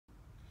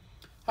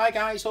Hi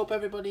guys, hope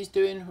everybody's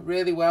doing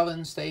really well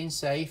and staying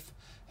safe.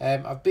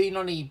 I've been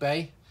on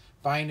eBay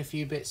buying a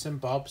few bits and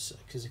bobs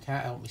because I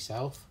can't help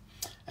myself.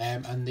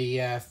 And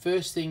the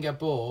first thing I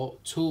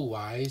bought tool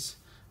wise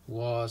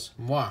was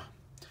moi,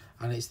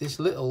 and it's this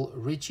little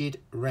ridgid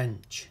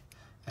wrench,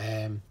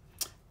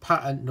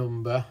 patent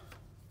number,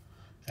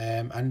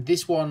 and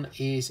this one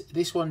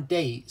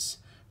dates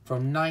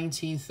from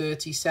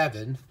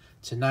 1937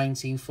 to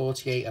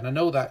 1948, and I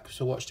know that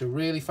because I watched a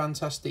really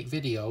fantastic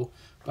video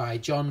by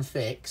John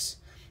Fix,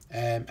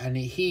 and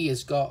he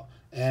has got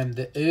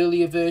the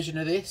earlier version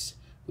of this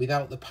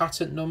without the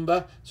patent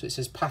number, so it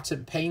says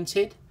patent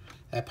painted,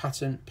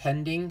 patent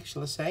pending,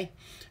 shall I say.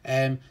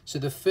 So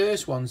the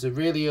first ones, the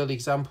really early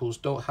examples,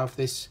 don't have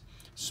this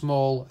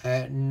small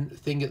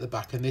thing at the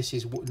back, and this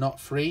is not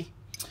free.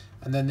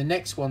 And then the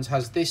next ones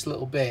has this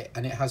little bit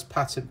and it has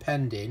patent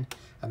pending,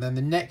 and then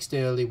the next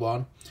early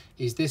one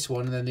is this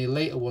one, and then the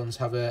later ones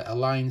have a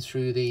line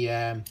through the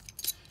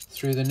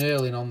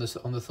knurling on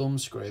the thumb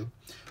screw.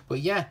 But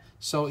yeah,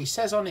 so it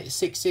says on it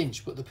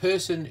 6-inch, but the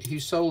person who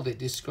sold it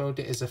described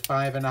it as a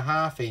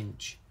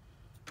 5.5-inch,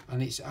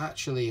 and it's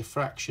actually a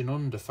fraction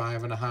under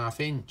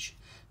 5.5-inch.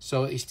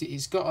 So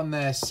it's got on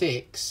there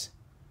 6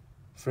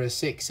 for a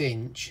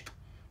 6-inch,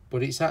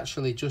 but it's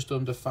actually just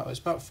under 5. It's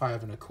about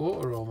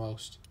 5.25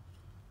 almost.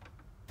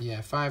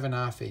 Yeah,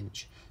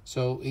 5.5-inch.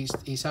 So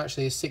it's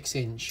actually a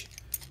 6-inch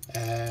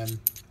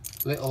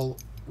little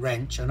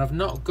wrench, and I've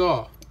not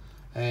got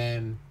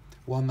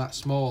one that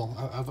small.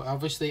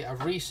 I've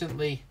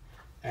recently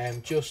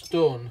just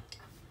done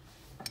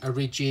a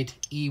ridgid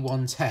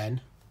E110,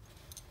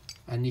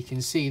 and you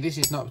can see this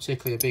is not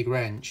particularly a big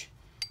wrench,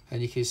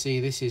 and you can see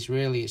this is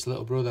really its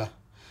little brother.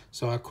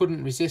 So I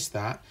couldn't resist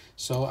that.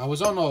 So I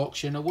was on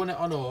auction. I won it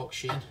on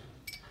auction.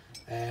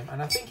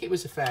 And I think it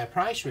was a fair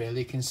price,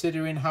 really,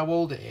 considering how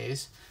old it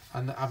is.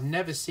 And I've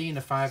never seen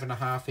a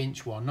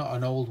 5.5-inch one, not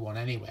an old one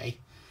anyway.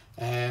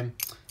 And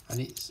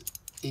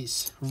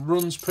it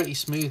runs pretty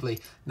smoothly.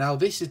 Now,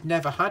 this has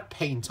never had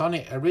paint on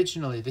it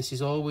originally. This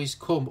has always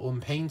come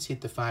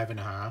unpainted, the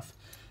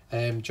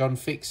 5.5. John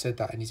Fix said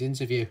that in his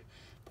interview.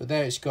 But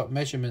there it's got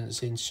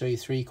measurements in, say,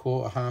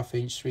 3/4, 1/2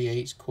 inch,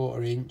 3/8,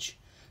 1/4 inch.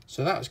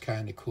 So that was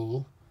kind of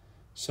cool.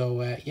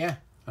 So, yeah.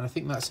 And I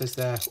think that says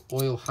there,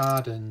 oil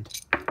hardened.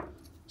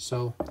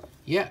 So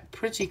yeah,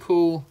 pretty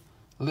cool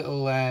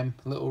little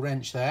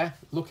wrench there.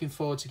 Looking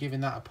forward to giving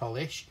that a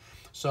polish.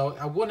 So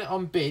I won it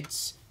on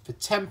bids for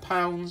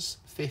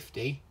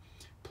 £10.50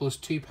 plus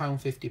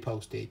 £2.50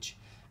 postage,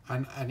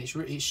 and it's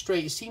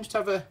straight. It seems to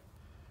have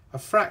a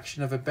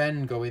fraction of a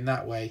bend going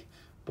that way,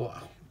 but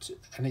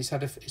and it's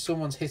had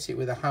someone's hit it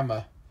with a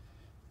hammer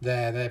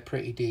there. They're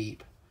pretty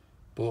deep,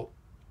 but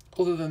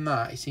other than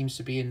that, it seems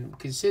to be in,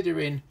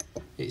 considering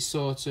it's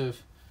sort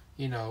of,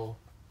 you know,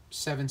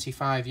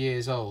 75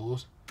 years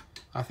old,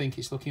 I think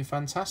it's looking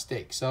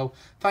fantastic. So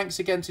thanks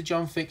again to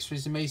John Fix for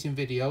his amazing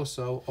video.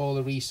 So all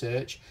the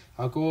research,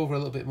 I'll go over a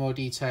little bit more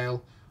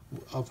detail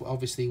of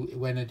obviously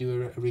when I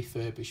do a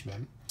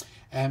refurbishment.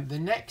 The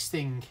next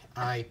thing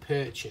I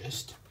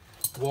purchased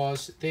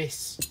was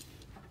this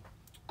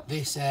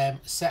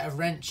set of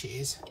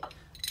wrenches,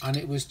 and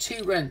it was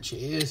 2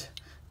 wrenches.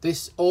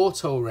 This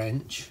auto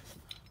wrench,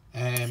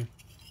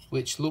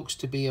 which looks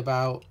to be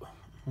about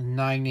a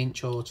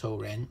 9-inch auto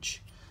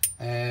wrench.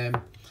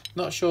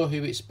 Not sure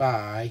who it's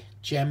by.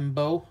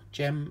 Jembo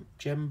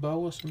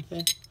or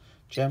something.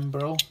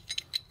 Jembro.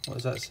 What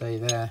does that say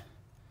there?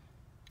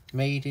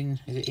 Made in,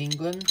 is it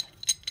England?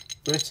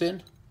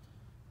 Britain?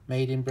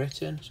 Made in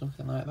Britain,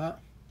 something like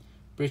that.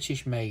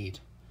 British made.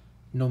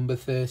 Number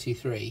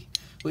 33.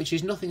 Which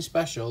is nothing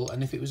special,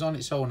 and if it was on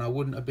its own I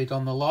wouldn't have bid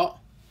on the lot.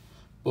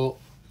 But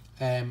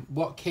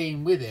what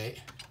came with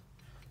it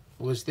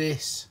was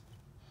this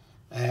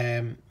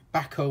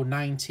bahco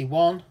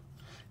 91.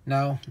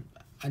 Now,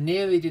 I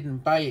nearly didn't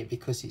buy it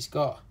because it's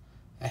got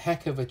a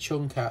heck of a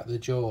chunk out the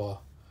jaw,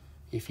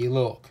 if you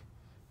look.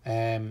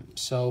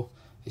 So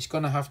it's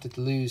going to have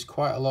to lose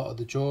quite a lot of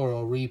the jaw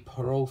or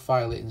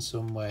re-profile it in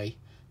some way.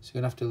 So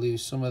you're going to have to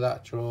lose some of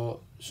that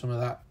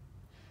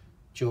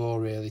jaw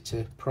really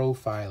to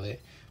profile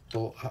it.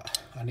 But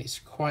and it's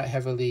quite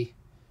heavily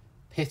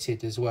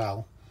pitted as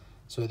well.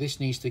 So this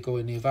needs to go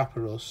in the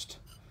evaporust.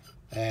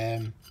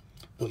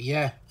 But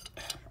yeah,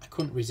 I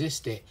couldn't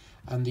resist it.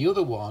 And the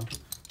other one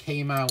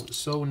came out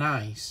so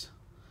nice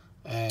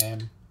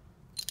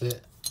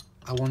that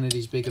I wanted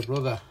his bigger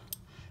brother.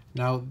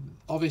 Now,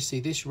 obviously,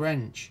 this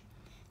wrench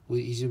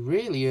is a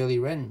really early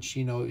wrench.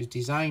 You know, it was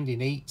designed in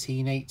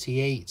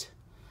 1888.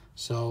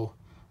 So,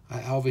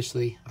 I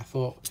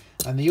thought,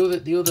 and the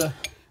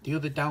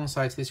other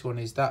downside to this one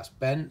is that's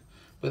bent,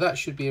 but that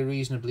should be a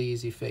reasonably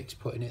easy fix,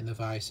 putting it in the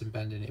vise and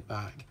bending it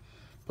back.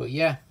 But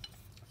yeah,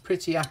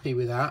 pretty happy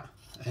with that.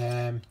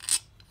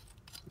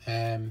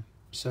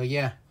 So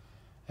yeah.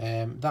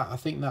 That, I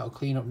think that'll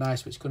clean up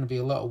nice, but it's going to be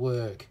a lot of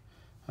work.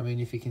 I mean,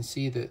 if you can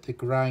see that the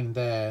grind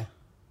there,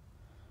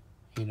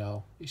 you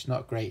know, it's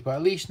not great. But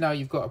at least now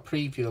you've got a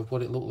preview of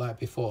what it looked like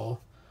before.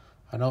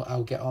 I know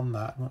I'll get on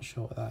that. I'm not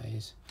sure what that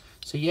is.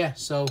 So yeah,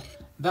 so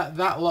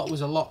that lot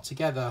was a lot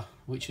together,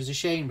 which was a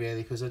shame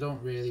really, because I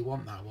don't really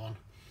want that one.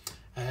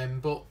 I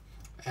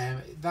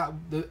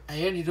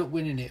ended up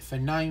winning it for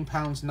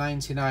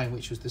 £9.99,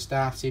 which was the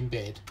starting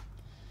bid,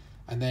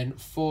 and then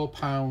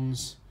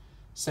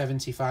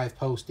 £4.75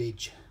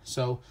 postage.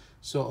 So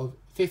sort of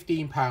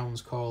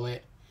 £15, call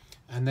it,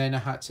 and then I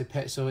had to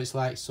pay. So it's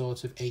like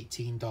sort of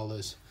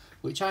 $18,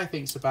 which I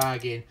think's a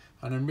bargain,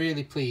 and I'm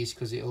really pleased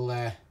because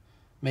it'll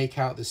make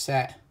out the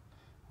set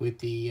with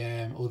the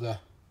other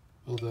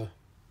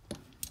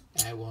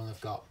one I've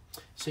got.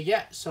 So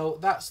yeah, so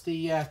that's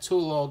the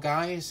tool haul,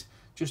 guys.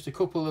 Just a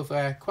couple of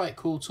quite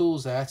cool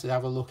tools there to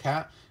have a look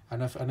at,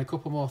 and a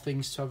couple more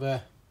things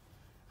to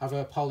have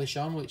a polish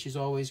on, which is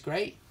always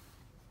great.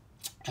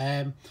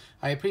 I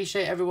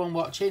appreciate everyone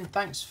watching.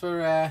 Thanks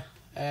for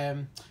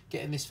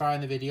getting this far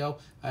in the video,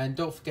 and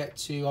don't forget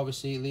to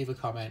obviously leave a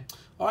comment.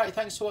 All right,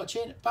 thanks for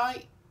watching.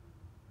 Bye.